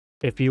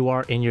If you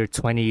are in your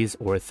 20s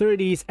or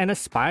 30s and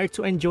aspire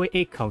to enjoy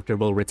a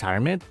comfortable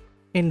retirement,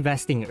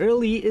 investing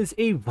early is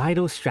a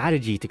vital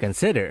strategy to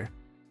consider.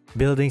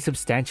 Building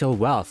substantial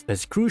wealth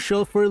is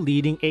crucial for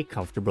leading a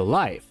comfortable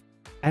life,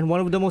 and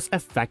one of the most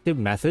effective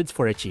methods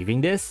for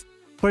achieving this,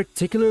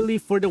 particularly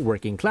for the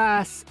working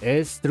class,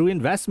 is through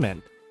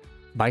investment.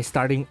 By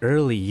starting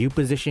early, you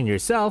position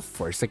yourself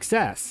for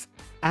success,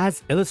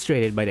 as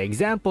illustrated by the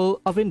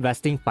example of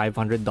investing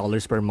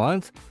 $500 per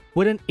month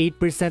with an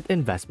 8%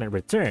 investment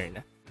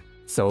return.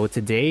 So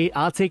today,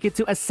 I'll take you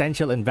to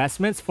essential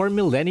investments for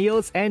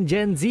millennials and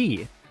Gen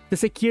Z to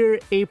secure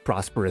a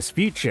prosperous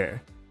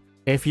future.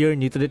 If you're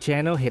new to the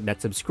channel, hit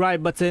that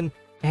subscribe button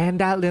and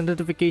that little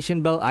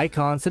notification bell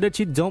icon so that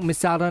you don't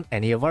miss out on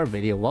any of our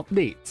video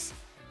updates.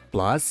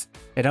 Plus,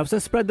 it helps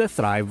us spread the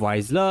Thrive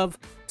Wise love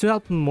to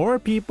help more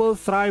people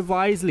thrive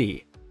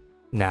wisely.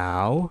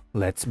 Now,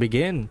 let's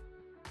begin.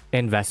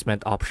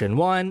 Investment option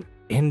 1,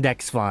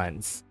 index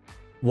funds.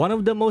 One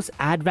of the most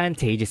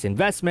advantageous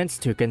investments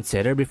to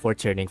consider before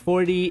turning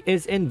 40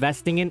 is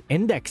investing in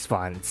index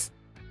funds.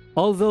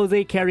 Although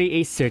they carry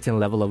a certain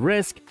level of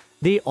risk,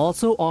 they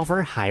also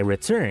offer high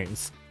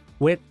returns.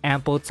 With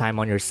ample time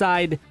on your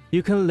side,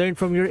 you can learn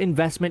from your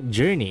investment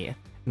journey,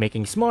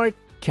 making smart,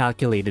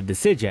 calculated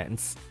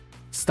decisions.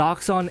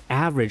 Stocks on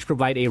average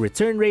provide a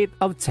return rate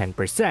of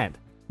 10%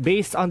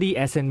 based on the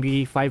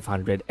S&P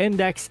 500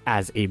 index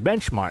as a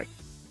benchmark.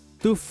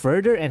 To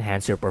further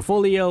enhance your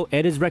portfolio,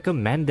 it is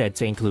recommended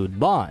to include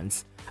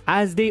bonds,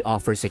 as they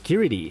offer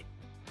security.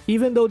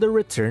 Even though the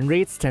return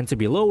rates tend to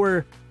be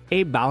lower,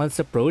 a balanced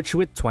approach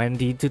with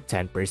 20 to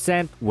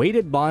 10%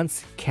 weighted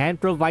bonds can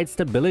provide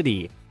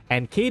stability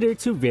and cater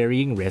to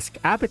varying risk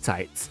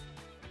appetites.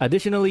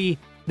 Additionally,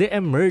 the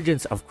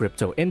emergence of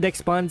crypto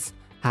index funds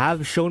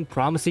have shown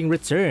promising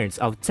returns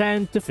of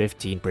 10 to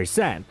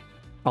 15%,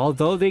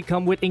 although they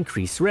come with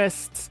increased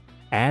risks,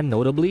 and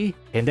notably,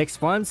 index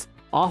funds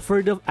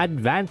offer the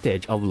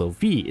advantage of low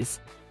fees,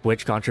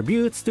 which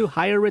contributes to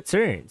higher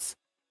returns.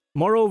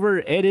 Moreover,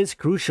 it is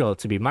crucial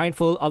to be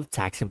mindful of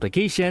tax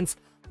implications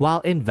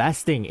while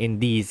investing in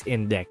these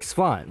index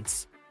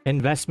funds.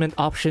 Investment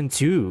option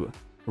 2,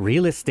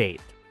 real estate.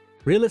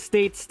 Real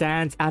estate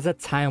stands as a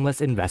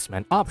timeless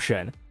investment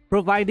option,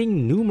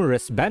 providing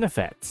numerous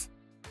benefits.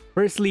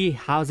 Firstly,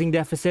 housing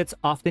deficits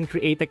often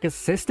create a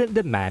consistent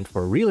demand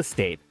for real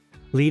estate,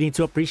 leading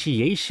to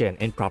appreciation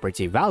in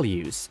property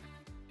values.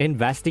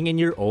 Investing in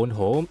your own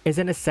home is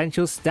an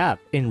essential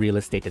step in real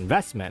estate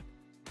investment,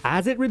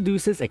 as it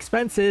reduces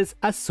expenses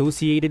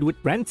associated with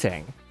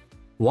renting.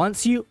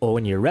 Once you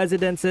own your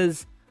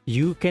residences,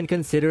 you can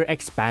consider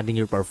expanding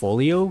your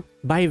portfolio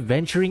by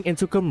venturing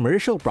into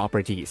commercial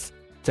properties,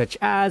 such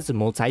as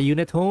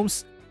multi-unit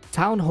homes,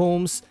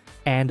 townhomes,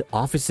 and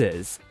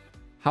offices.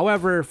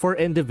 However, for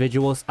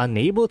individuals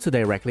unable to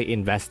directly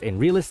invest in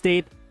real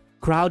estate,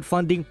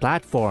 crowdfunding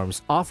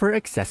platforms offer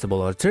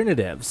accessible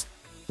alternatives.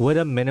 With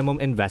a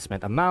minimum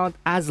investment amount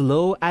as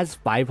low as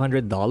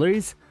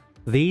 $500,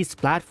 these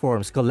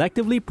platforms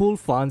collectively pool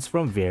funds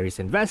from various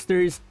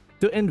investors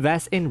to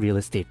invest in real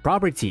estate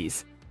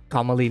properties,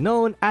 commonly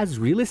known as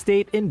Real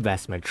Estate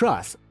Investment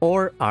Trusts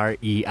or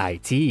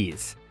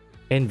REITs.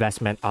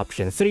 Investment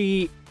option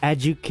 3,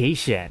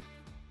 education.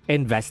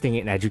 Investing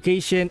in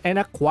education and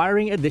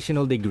acquiring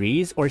additional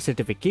degrees or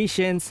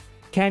certifications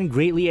can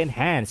greatly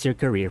enhance your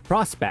career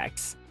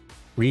prospects.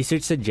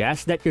 Research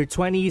suggests that your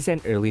 20s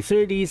and early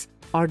 30s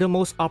are the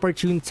most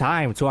opportune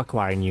time to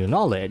acquire new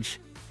knowledge.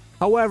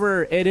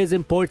 However, it is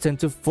important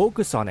to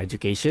focus on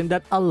education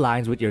that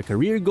aligns with your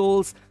career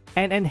goals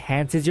and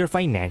enhances your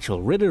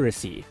financial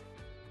literacy.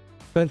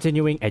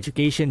 Continuing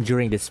education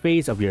during this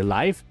phase of your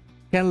life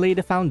can lay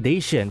the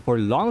foundation for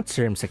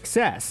long-term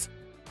success.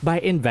 By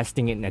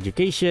investing in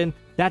education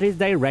that is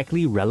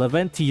directly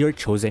relevant to your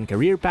chosen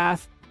career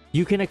path,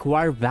 you can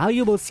acquire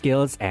valuable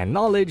skills and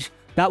knowledge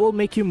that will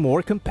make you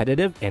more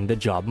competitive in the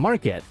job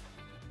market.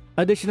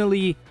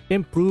 Additionally,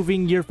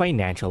 improving your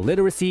financial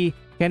literacy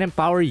can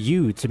empower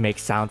you to make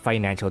sound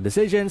financial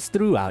decisions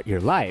throughout your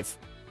life.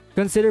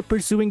 Consider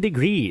pursuing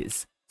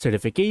degrees,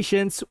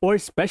 certifications, or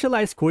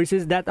specialized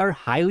courses that are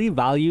highly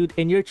valued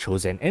in your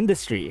chosen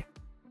industry.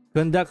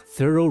 Conduct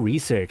thorough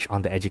research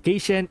on the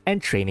education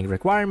and training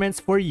requirements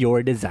for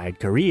your desired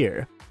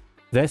career.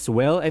 This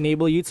will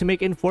enable you to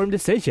make informed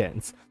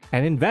decisions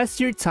and invest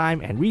your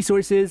time and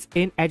resources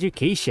in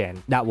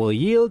education that will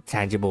yield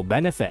tangible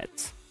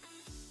benefits.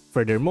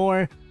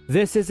 Furthermore,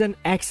 this is an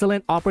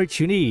excellent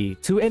opportunity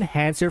to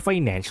enhance your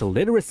financial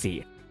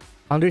literacy.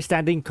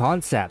 Understanding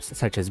concepts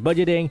such as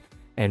budgeting,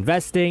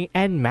 investing,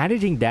 and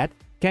managing debt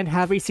can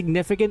have a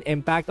significant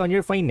impact on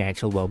your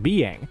financial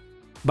well-being.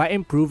 By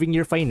improving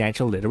your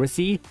financial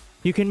literacy,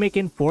 you can make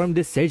informed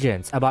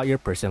decisions about your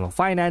personal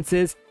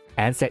finances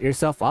and set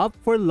yourself up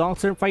for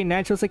long-term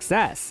financial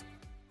success.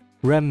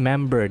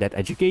 Remember that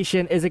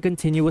education is a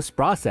continuous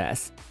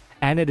process,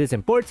 and it is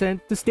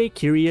important to stay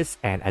curious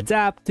and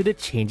adapt to the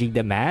changing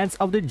demands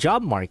of the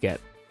job market.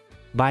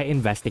 By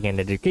investing in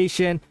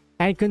education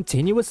and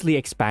continuously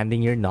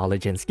expanding your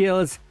knowledge and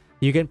skills,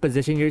 you can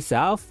position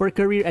yourself for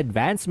career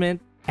advancement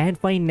and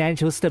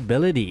financial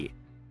stability.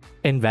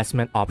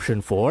 Investment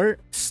option 4,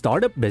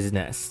 startup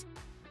business.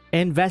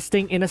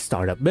 Investing in a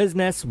startup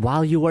business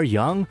while you are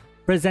young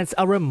presents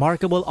a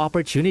remarkable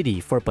opportunity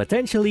for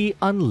potentially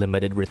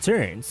unlimited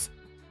returns.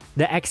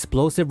 The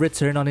explosive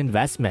return on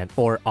investment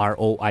or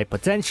ROI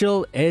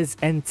potential is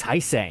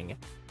enticing.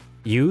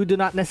 You do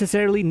not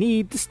necessarily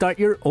need to start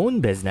your own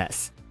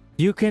business.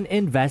 You can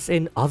invest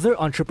in other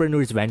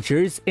entrepreneurs'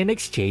 ventures in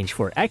exchange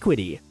for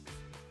equity.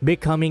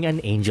 Becoming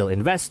an angel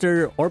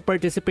investor or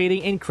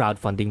participating in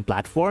crowdfunding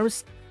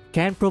platforms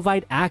can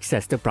provide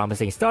access to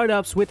promising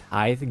startups with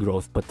high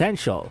growth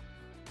potential.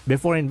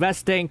 Before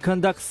investing,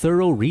 conduct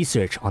thorough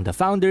research on the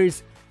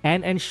founders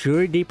and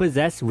ensure they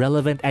possess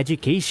relevant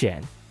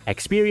education,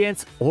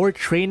 experience, or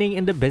training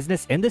in the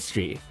business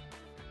industry.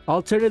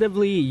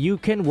 Alternatively, you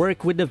can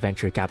work with the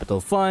venture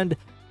capital fund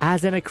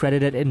as an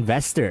accredited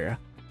investor,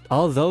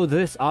 although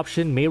this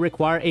option may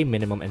require a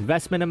minimum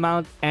investment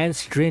amount and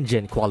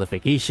stringent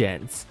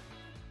qualifications.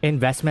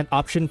 Investment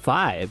option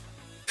 5,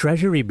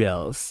 treasury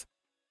bills.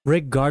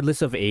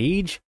 Regardless of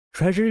age,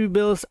 treasury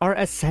bills are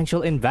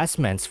essential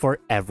investments for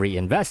every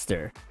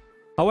investor.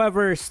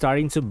 However,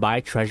 starting to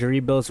buy treasury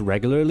bills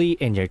regularly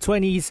in your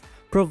 20s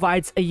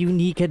provides a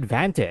unique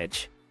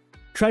advantage.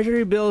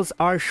 Treasury bills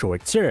are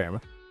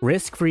short-term,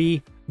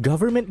 risk-free,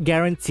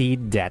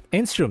 government-guaranteed debt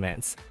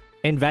instruments.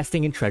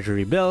 Investing in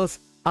treasury bills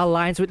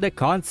aligns with the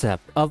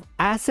concept of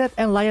asset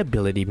and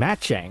liability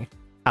matching,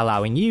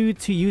 allowing you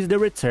to use the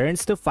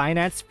returns to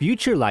finance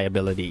future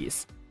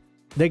liabilities.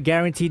 The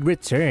guaranteed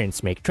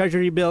returns make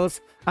treasury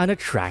bills an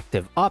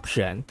attractive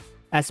option,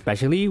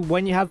 especially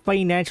when you have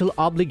financial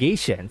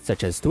obligations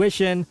such as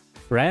tuition,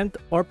 rent,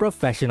 or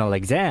professional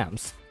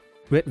exams.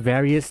 With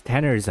various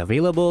tenors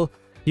available,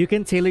 you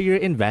can tailor your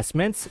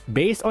investments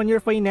based on your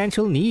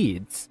financial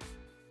needs.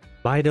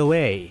 By the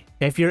way,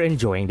 if you're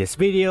enjoying this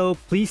video,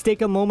 please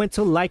take a moment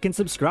to like and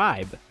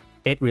subscribe.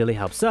 It really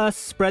helps us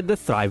spread the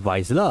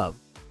ThriveWise love,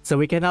 so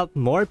we can help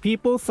more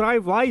people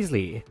thrive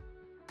wisely.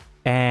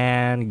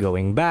 And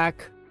going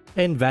back,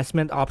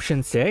 investment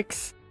option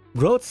 6,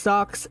 growth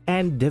stocks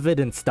and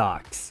dividend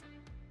stocks.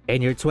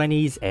 In your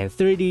 20s and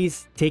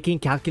 30s, taking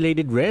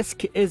calculated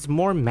risk is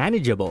more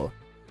manageable,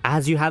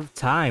 as you have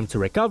time to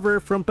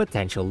recover from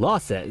potential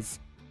losses.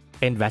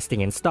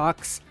 Investing in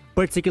stocks,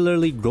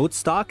 particularly growth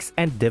stocks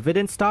and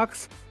dividend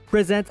stocks,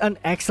 present an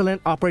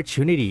excellent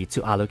opportunity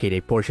to allocate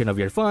a portion of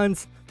your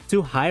funds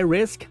to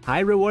high-risk,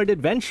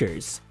 high-rewarded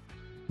ventures.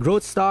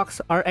 Growth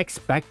stocks are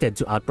expected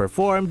to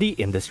outperform the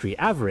industry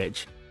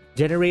average,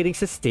 generating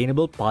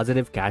sustainable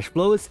positive cash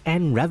flows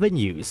and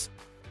revenues.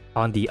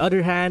 On the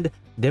other hand,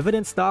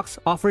 dividend stocks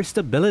offer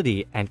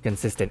stability and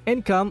consistent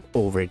income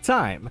over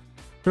time,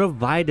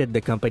 provided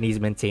the companies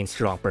maintain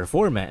strong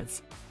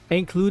performance.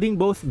 Including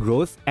both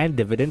growth and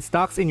dividend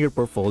stocks in your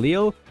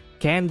portfolio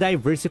can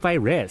diversify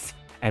risk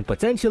and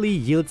potentially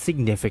yield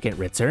significant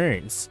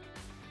returns.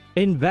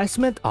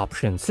 Investment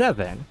option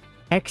 7,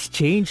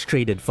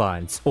 exchange-traded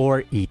funds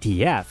or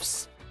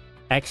ETFs.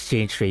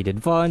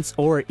 Exchange-traded funds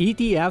or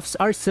ETFs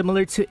are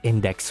similar to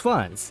index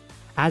funds,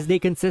 as they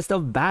consist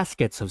of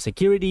baskets of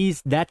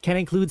securities that can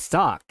include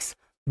stocks,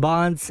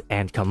 bonds,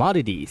 and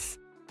commodities.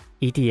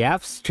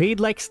 ETFs trade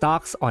like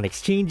stocks on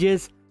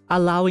exchanges,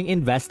 allowing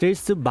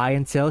investors to buy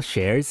and sell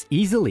shares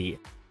easily.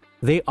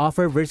 They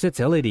offer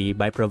versatility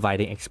by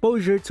providing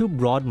exposure to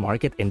broad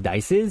market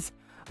indices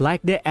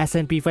like the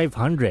S&P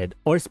 500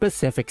 or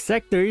specific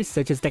sectors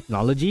such as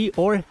technology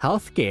or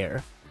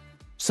healthcare.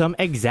 Some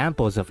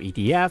examples of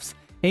ETFs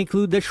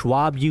include the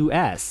Schwab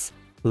US,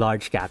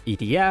 Large Cap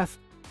ETF,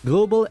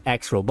 Global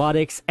X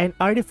Robotics and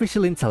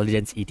Artificial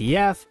Intelligence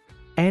ETF,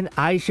 and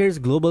iShares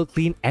Global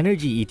Clean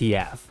Energy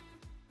ETF.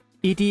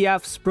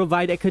 ETFs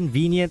provide a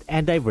convenient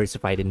and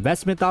diversified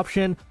investment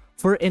option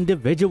for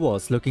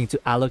individuals looking to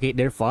allocate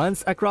their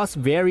funds across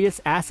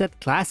various asset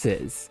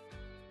classes.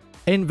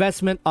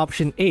 Investment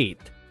option 8,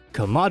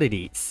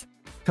 commodities.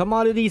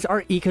 Commodities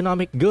are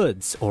economic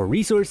goods or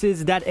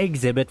resources that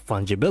exhibit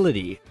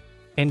fungibility.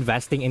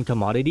 Investing in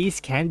commodities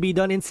can be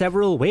done in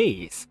several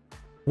ways.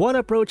 One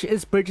approach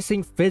is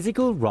purchasing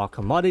physical raw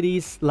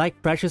commodities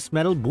like precious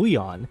metal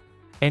bullion.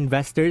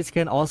 Investors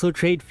can also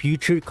trade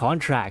future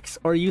contracts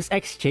or use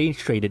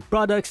exchange-traded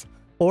products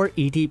or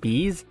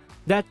ETPs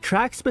that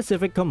track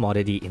specific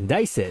commodity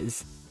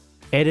indices.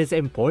 It is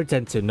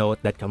important to note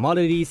that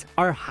commodities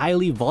are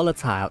highly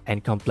volatile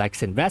and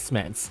complex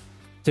investments,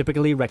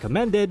 typically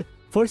recommended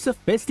for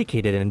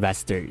sophisticated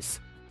investors.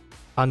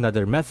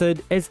 Another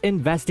method is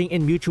investing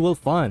in mutual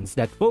funds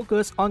that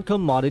focus on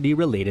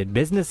commodity-related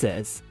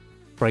businesses.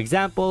 For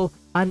example,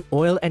 an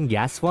oil and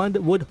gas fund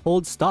would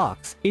hold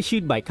stocks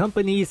issued by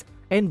companies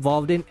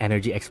involved in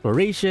energy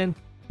exploration,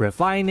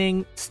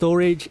 refining,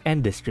 storage,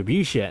 and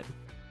distribution.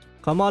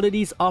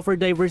 Commodities offer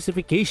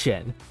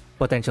diversification,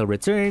 potential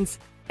returns,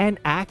 and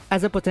act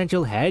as a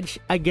potential hedge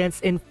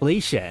against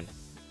inflation,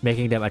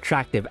 making them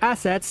attractive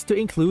assets to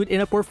include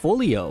in a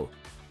portfolio.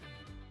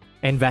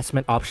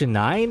 Investment option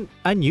 9,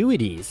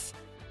 annuities.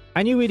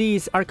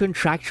 Annuities are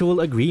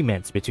contractual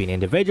agreements between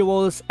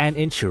individuals and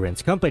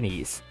insurance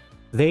companies.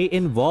 They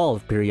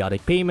involve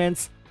periodic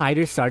payments,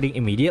 either starting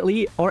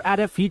immediately or at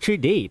a future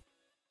date.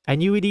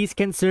 Annuities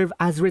can serve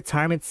as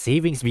retirement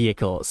savings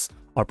vehicles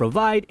or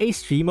provide a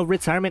stream of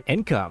retirement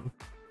income.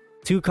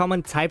 Two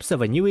common types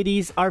of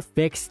annuities are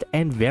fixed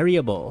and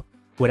variable,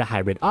 with a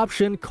hybrid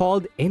option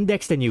called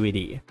indexed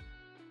annuity.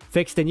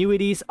 Fixed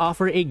annuities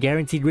offer a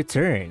guaranteed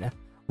return,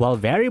 while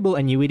variable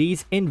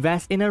annuities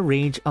invest in a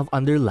range of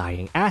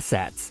underlying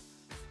assets.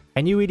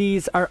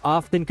 Annuities are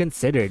often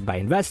considered by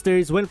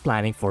investors when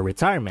planning for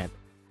retirement,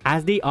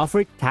 as they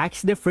offer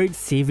tax-deferred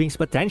savings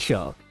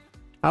potential.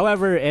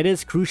 However, it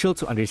is crucial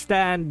to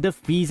understand the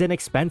fees and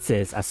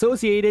expenses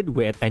associated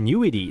with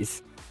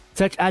annuities,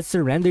 such as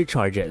surrender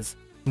charges,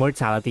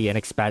 mortality and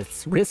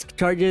expense risk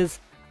charges,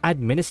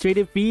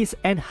 administrative fees,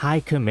 and high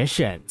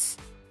commissions.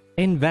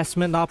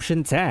 Investment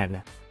Option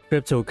 10: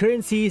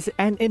 Cryptocurrencies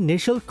and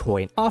Initial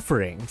Coin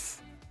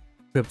Offerings.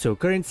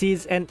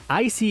 Cryptocurrencies and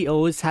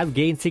ICOs have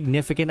gained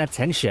significant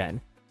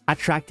attention,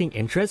 attracting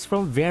interest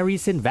from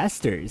various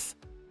investors.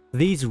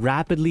 These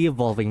rapidly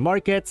evolving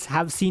markets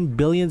have seen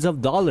billions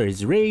of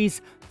dollars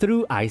raised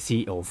through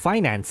ICO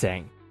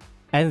financing,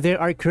 and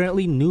there are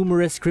currently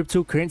numerous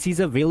cryptocurrencies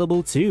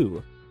available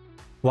too.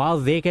 While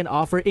they can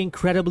offer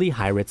incredibly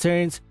high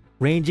returns,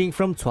 ranging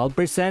from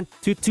 12%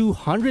 to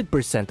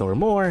 200% or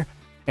more,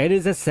 it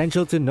is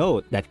essential to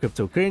note that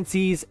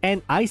cryptocurrencies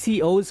and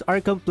ICOs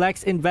are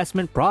complex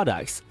investment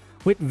products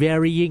with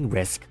varying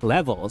risk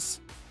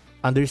levels.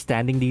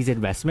 Understanding these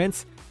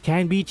investments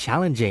can be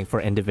challenging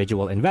for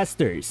individual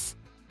investors.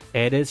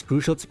 It is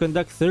crucial to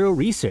conduct thorough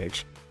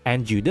research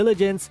and due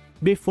diligence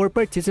before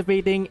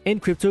participating in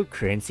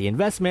cryptocurrency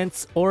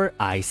investments or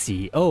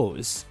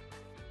ICOs.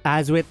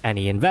 As with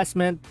any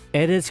investment,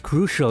 it is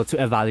crucial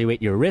to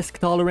evaluate your risk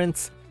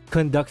tolerance,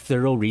 conduct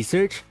thorough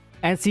research,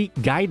 and seek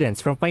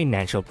guidance from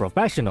financial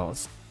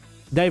professionals.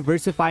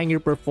 Diversifying your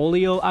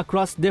portfolio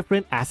across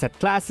different asset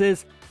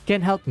classes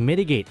can help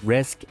mitigate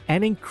risk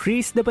and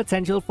increase the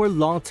potential for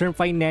long-term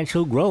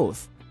financial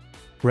growth.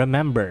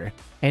 Remember,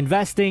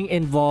 investing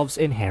involves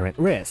inherent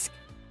risk,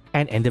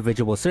 and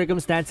individual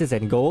circumstances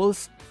and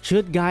goals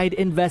should guide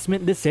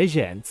investment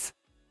decisions.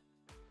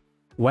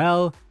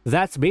 Well,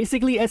 that's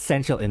basically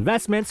essential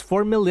investments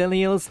for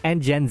millennials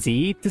and Gen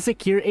Z to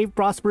secure a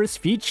prosperous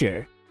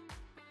future.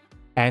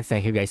 And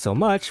thank you guys so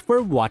much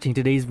for watching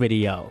today's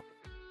video.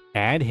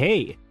 And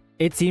hey,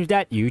 it seems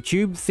that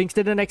YouTube thinks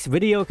that the next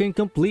video can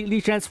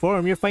completely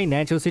transform your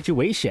financial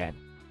situation.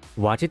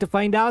 Watch it to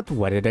find out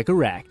whether they're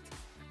correct.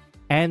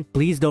 And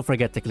please don't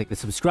forget to click the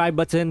subscribe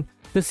button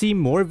to see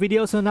more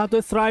videos on how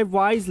to thrive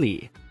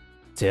wisely.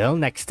 Till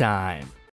next time.